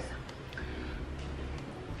 9-to-5 guys.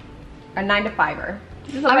 A 9-to-5er.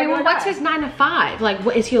 I mean, well, what's his 9-to-5? Like,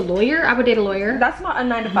 what, is he a lawyer? I would date a lawyer. That's not a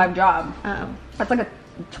 9-to-5 job. Oh. That's like a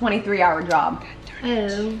 23-hour job.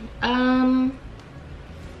 Oh.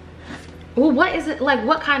 Well, what is it, like,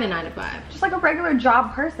 what kind of 9-to-5? Just like a regular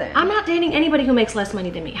job person. I'm not dating anybody who makes less money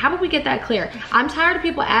than me. How about we get that clear? I'm tired of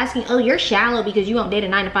people asking, oh, you're shallow because you won't date a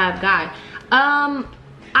 9-to-5 guy.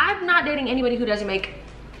 I'm not dating anybody who doesn't make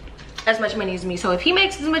as much money as me. So if he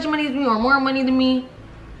makes as much money as me or more money than me,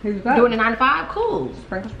 Who's that? doing a 9-to-5, cool.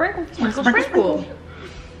 Sprinkle, sprinkle. Sprinkle, sprinkle.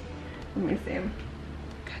 Let me see.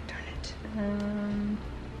 God darn it.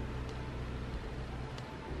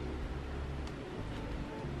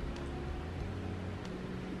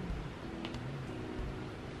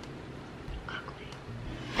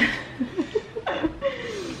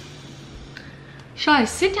 Shy,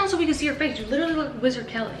 sit down so we can see your face. You literally look Wizard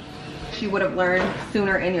Kelly. She would have learned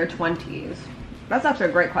sooner in your 20s. That's actually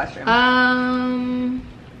a great question.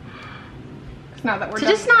 Now that we're to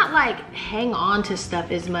done. just not like hang on to stuff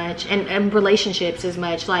as much and relationships as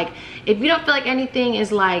much. Like if you don't feel like anything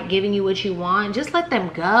is like giving you what you want, just let them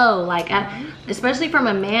go. Like especially from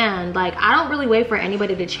a man, like I don't really wait for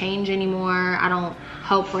anybody to change anymore. I don't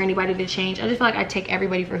hope for anybody to change. I just feel like I take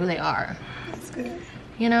everybody for who they are. That's good.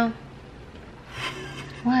 You know?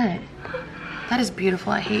 What? That is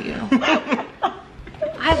beautiful. I hate you.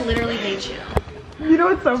 I literally hate you. You know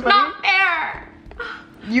what's so funny? Not fair.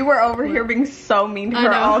 You were over here being so mean to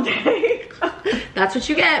her all day. That's what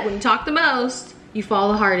you get when you talk the most. You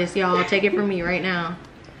fall the hardest, y'all. Take it from me right now.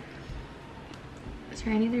 Is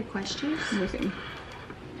there any other questions? Let me see.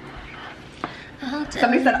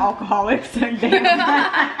 Somebody said alcoholics. Well,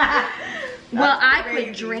 I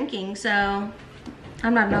quit drinking, so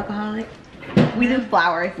I'm not an alcoholic. We do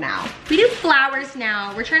flowers now. We do flowers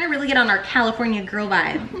now. We're trying to really get on our California girl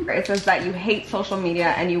vibe. It says that you hate social media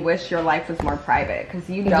and you wish your life was more private because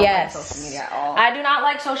you don't like social media at all. I do not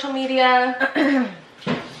like social media.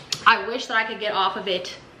 I wish that I could get off of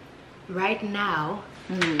it right now.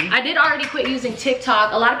 I did already quit using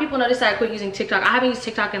TikTok. A lot of people noticed that I quit using TikTok. I haven't used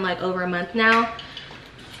TikTok in like over a month now.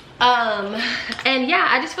 And yeah,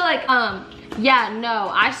 I just feel like, yeah, no,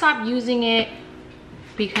 I stopped using it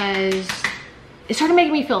because it started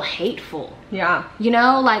making me feel hateful. Yeah. You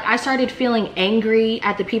know, like I started feeling angry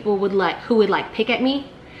at the people who would like pick at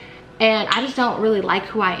me. And I just don't really like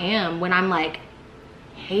who I am when I'm like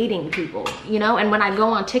hating people, you know? And when I go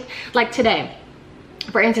on TikTok, like today,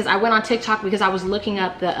 for instance, I went on TikTok because I was looking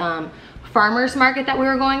up the farmers market that we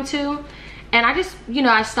were going to. And I just, you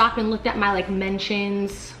know, I stopped and looked at my like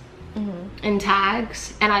mentions and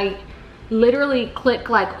tags. And I literally click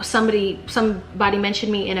like somebody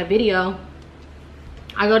mentioned me in a video.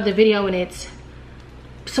 I go to the video and it's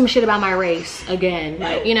some shit about my race again,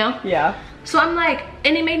 like, you know? Yeah. So I'm like,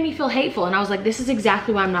 and it made me feel hateful. And I was like, this is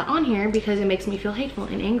exactly why I'm not on here, because it makes me feel hateful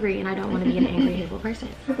and angry, and I don't want to be an angry, hateful person.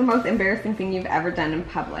 What's the most embarrassing thing you've ever done in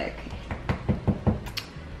public?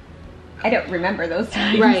 I don't remember those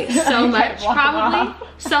times. Right, so much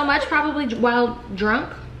probably while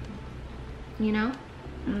drunk, you know?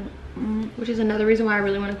 which is another reason why I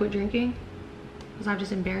really want to quit drinking, because I've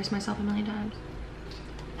just embarrassed myself a million times.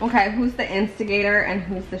 Okay, who's the instigator and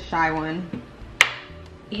who's the shy one?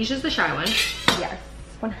 Isha's the shy one. Yes,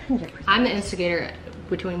 100%. I'm the instigator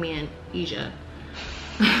between me and Isha.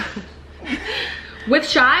 With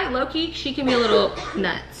shy, low-key, she can be a little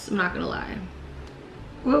nuts. I'm not gonna lie.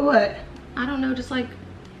 What? I don't know, just like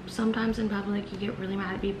sometimes in public you get really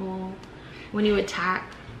mad at people when you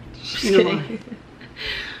attack. Just kidding.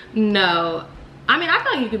 No. I mean, I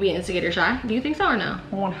feel like you could be an instigator shy. Do you think so or no?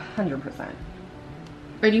 100%.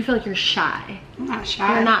 Or do you feel like you're shy? I'm not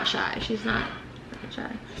shy. You're not shy. She's not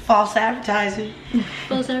shy. False advertising.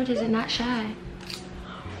 False advertising, not shy.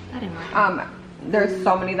 That didn't work. There's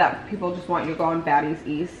so many that people just want you to go on Baddies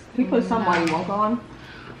East. Can you put some why you won't go on?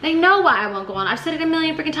 They know why I won't go on. I've said it a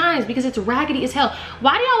million freaking times, because it's raggedy as hell.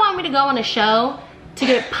 Why do y'all want me to go on a show to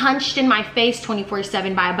get punched in my face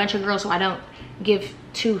 24/7 by a bunch of girls who I don't give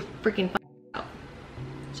two freaking about?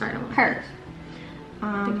 Sorry, I don't want to hurt.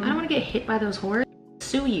 I don't want to get hit by those whores.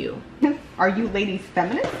 Sue you. Are you ladies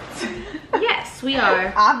feminists? Yes, we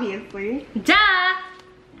are. Obviously. Duh!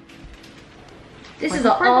 This is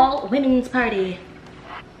an all women's party.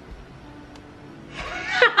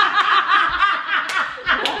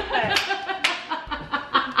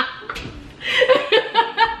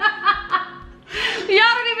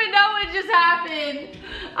 Y'all don't even know what just happened.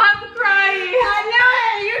 I'm crying. I knew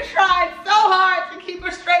it. You tried so hard to keep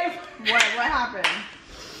her straight. What happened?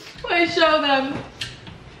 Wait, show them.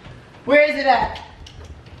 Where is it at?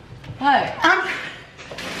 What?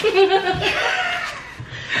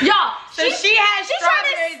 Y'all, So she has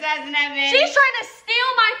strawberries as an evidence. she's trying to steal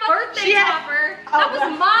my birthday topper. That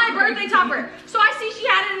was my birthday topper. So I see she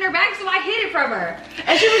had it in her bag, so I hid it from her.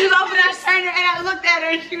 And she was just opening her turn and I looked at her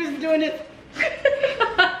and she was doing it.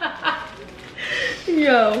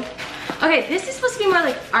 Yo. Okay, this is supposed to be more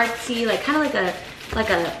like artsy, like kind of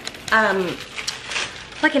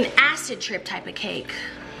like an acid trip type of cake.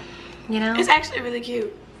 You know? It's actually really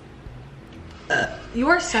cute. You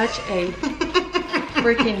are such a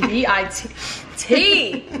freaking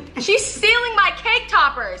B.I.T. She's stealing my cake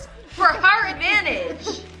toppers for her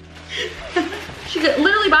advantage. She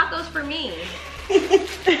literally bought those for me.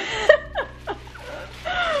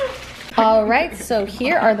 All right, so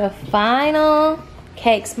here are the final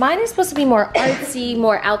cakes. Mine is supposed to be more artsy,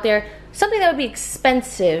 more out there. Something that would be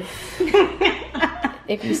expensive.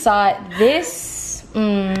 If you saw it, this.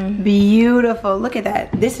 Beautiful. Look at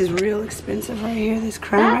that. This is real expensive right here. This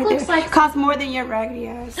crown That right looks there. like- Costs more than your raggedy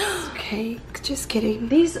ass cake. Just kidding.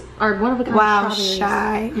 These are one of a kind. Wow, strawberries.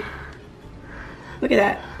 shy. Look at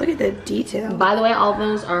that. Look at the detail. By the way, all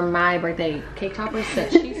those are my birthday cake toppers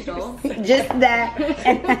that she stole. Just that.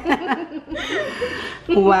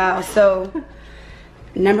 Wow. So,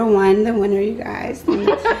 number one, the winner, you guys.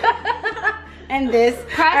 And this.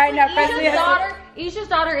 All right, now Presley has Isha's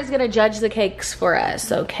daughter is gonna judge the cakes for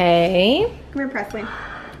us, okay? Come here, Presley.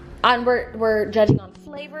 And we're judging on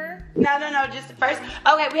flavor. No, just the first.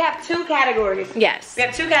 Okay, we have two categories. Yes. We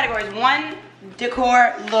have two categories. One,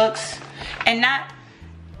 decor, looks, and not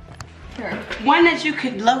one that you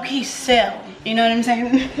could low-key sell. You know what I'm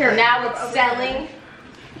saying? Here, now it's selling.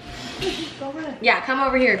 Yeah, come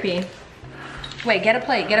over here, P. Wait, get a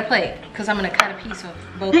plate, because I'm gonna cut a piece of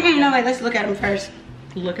both of them. No, wait, let's look at them first.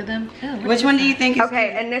 Look at them. Ew, look Which at one do you think is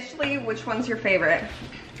Okay, initially, which one's your favorite?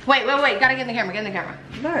 Wait, gotta get in the camera,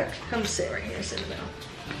 Look. Come sit right here, sit in the middle.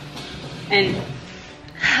 And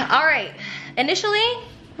All right, initially,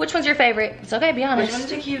 which one's your favorite? It's okay, be honest. which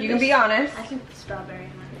one's the cutest? You can be honest. Get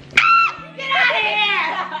out of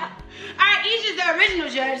here! Alright, Isha's the original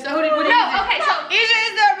judge, so what do you think? okay, so Isha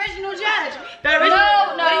is the original judge. The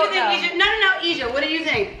original, No, what do you think, Isha? No, Isha, what do you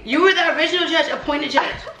think? You were the original judge, appointed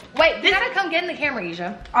judge. wait, you gotta come get in the camera,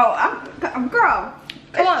 Isha. Oh, I'm girl.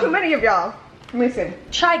 There's on. too many of y'all. Listen.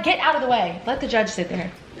 Try, get out of the way. Let the judge sit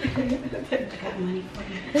there.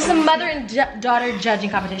 This is a mother and daughter judging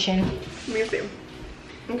competition. Let me see.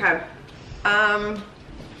 Okay.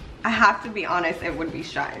 I have to be honest, it would be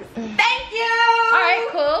Shy's. Thank you! All right,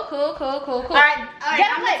 cool. All right,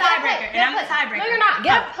 Get a I'm plate, the tiebreaker, and I'm the No, tiebreaker. you're not.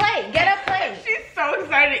 Get a plate. She's so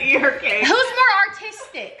excited to eat her cake. Who's more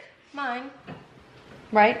artistic? Mine.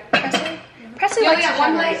 Right, Presley? Presley You likes only got to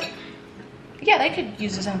one try plate? those. Yeah, they could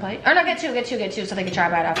use the same plate. Or no, get two, so they can try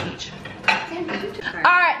a bite off each. All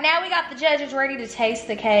right, now we got the judges ready to taste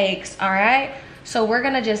the cakes, all right? So we're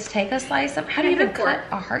gonna just take a slice of, how do you even cut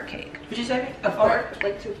a heart cake? What'd you say? A Fork,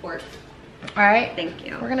 like 2 forks. All right, Thank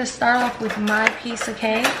you. we're gonna start off with my piece of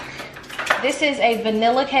cake. This is a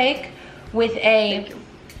vanilla cake with a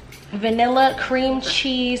vanilla cream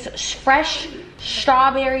cheese, fresh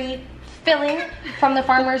strawberry filling from the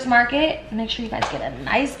farmer's market. Make sure you guys get a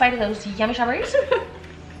nice bite of those yummy strawberries.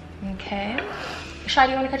 Okay. Shy,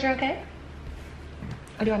 do you want to cut your own cake?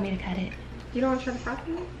 Or do you want me to cut it? You don't want to try the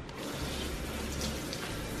frosting?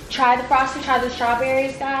 Try the frosting, try the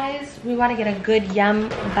strawberries, guys. We want to get a good yum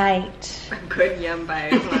bite. A good yum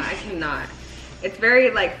bite. I cannot. It's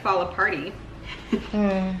very like fall aparty.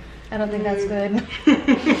 I don't think that's good.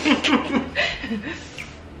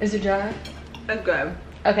 Is it dry? It's good.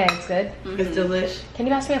 Okay, it's good. It's delish. Can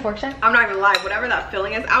you pass me a fork, Shy? I'm not even lying. Whatever that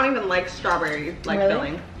filling is, I don't even like strawberry Really?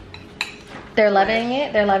 filling. They're loving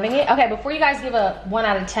it. They're loving it. Okay, before you guys give a 1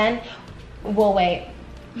 out of 10, we'll wait.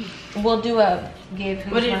 We'll do a give.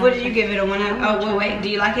 What did you give it, a 1 out? Oh, well, wait. Do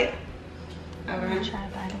you like it? I'm gonna try a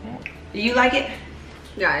bite of it. Do you like it?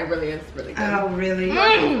 Yeah, it really is really good. Oh, really?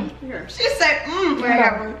 Here. She said, Oh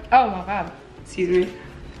my god. Excuse me.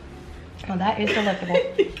 Oh, that is delectable.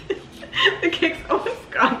 The cake's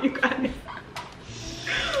almost gone, you guys.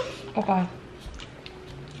 Okay.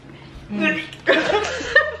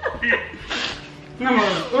 No,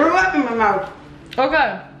 throw up in my mouth.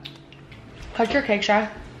 Okay. Cut your cake, Shy.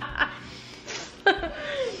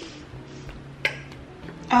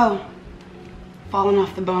 Oh, falling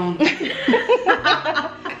off the bone.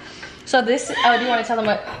 So this, oh, do you want to tell them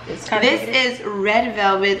what it's kind of? This is red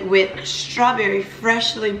velvet with strawberry,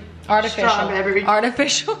 freshly artificial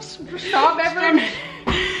strawberry.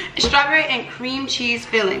 Strawberry and cream cheese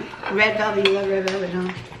filling. Red velvet, you love red velvet,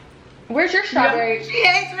 huh? Where's your strawberry? No, she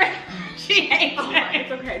hates red. She hates red.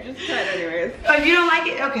 It's okay, just try it anyways. Oh, if you don't like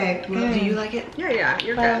it, okay. Well, do you like it? Yeah,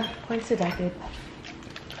 you're Well, good. points deducted.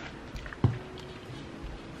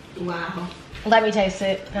 Wow. Let me taste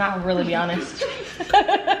it, and I'll really be honest.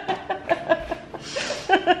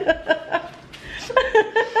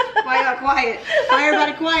 Why y'all quiet? Why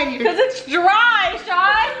everybody quiet here? Because it's dry,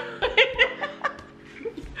 Shy.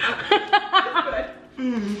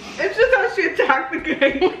 It's just how she attacked the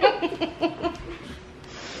cake.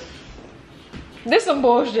 This some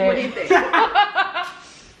bullshit. What do you think?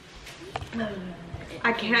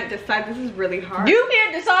 I can't decide. This is really hard. You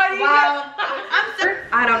can't decide either. Wow.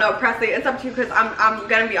 I don't know, Presley. It's up to you because I'm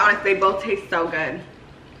gonna be honest. They both taste so good.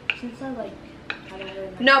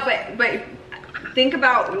 No, but think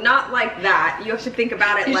about not like that. You have to think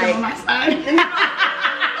about it like. On my side. I'm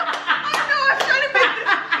trying to make this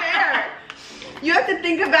fair. You have to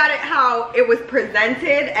think about it how it was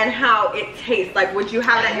presented and how it tastes. Like, would you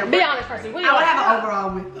have it at your? Be honest, Percy. What do you I would like? have an overall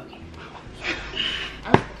with. Okay.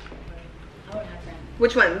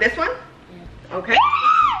 Which one? This one? Yeah. Okay.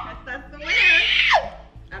 That's the winner.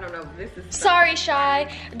 I don't know. This is. Sorry,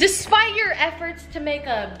 Shy. Despite your efforts to make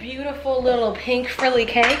a beautiful little pink frilly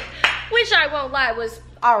cake, which I won't lie was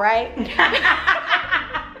all right,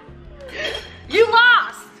 you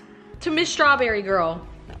lost to Miss Strawberry Girl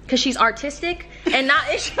because she's artistic and not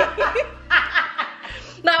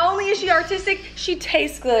only is she artistic, she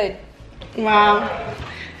tastes good. Wow.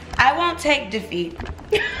 I won't take defeat.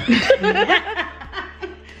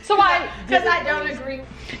 So why? Because I don't agree.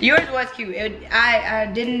 Yours was cute. I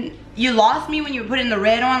didn't. You lost me when you were putting the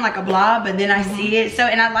red on like a blob, but then I see it. So,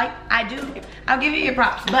 and I do. I'll give you your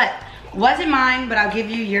props, but wasn't mine. But I'll give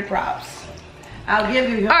you your props. I'll give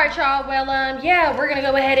you. All right, y'all. Well, yeah, we're gonna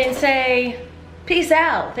go ahead and say peace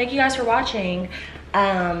out. Thank you guys for watching.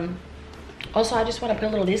 Also, I just want to put a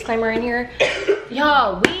little disclaimer in here.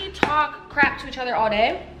 Y'all, we talk crap to each other all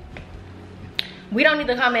day. We don't need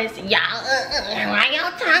the comments, y'all, why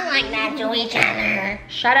y'all talk like that to each other?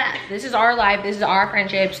 Shut up. This is our life. This is our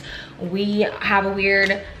friendships. We have a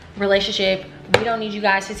weird relationship. We don't need you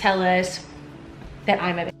guys to tell us that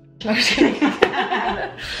I'm a bitch. No, I'm just kidding.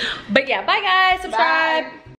 But yeah, bye guys. Subscribe. Bye.